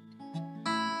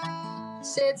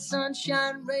 Said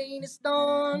sunshine, rain, or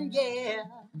storm, yeah,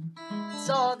 it's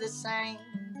all the same.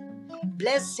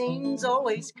 Blessings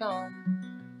always come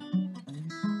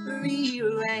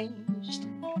rearranged.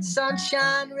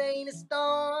 Sunshine, rain, or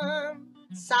storm,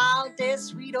 salty,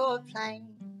 sweet or plain.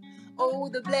 Oh,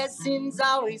 the blessings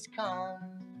always come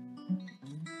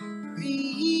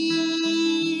rearranged.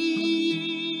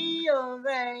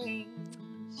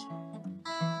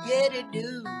 Yeah, they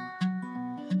do.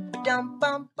 Dum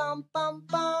bum bum bum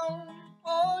bum.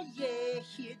 Oh yeah,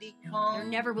 here they come. They're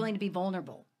never willing to be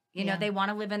vulnerable. You know, they want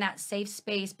to live in that safe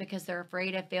space because they're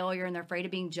afraid of failure and they're afraid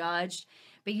of being judged.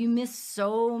 But you miss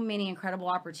so many incredible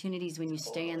opportunities when you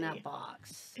stay in that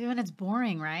box. Even it's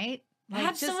boring, right? Like,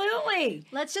 Absolutely.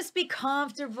 Let's just be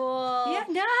comfortable. Yeah,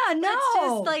 no. Let's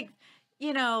just like,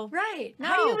 you know. Right. No,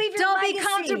 How do you leave your don't legacy? be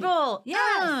comfortable.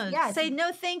 Yes. Say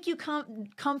no thank you,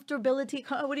 comfortability.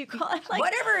 What do you call it? Like,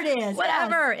 whatever it is.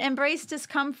 Whatever. Yes. Embrace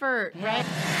discomfort, right?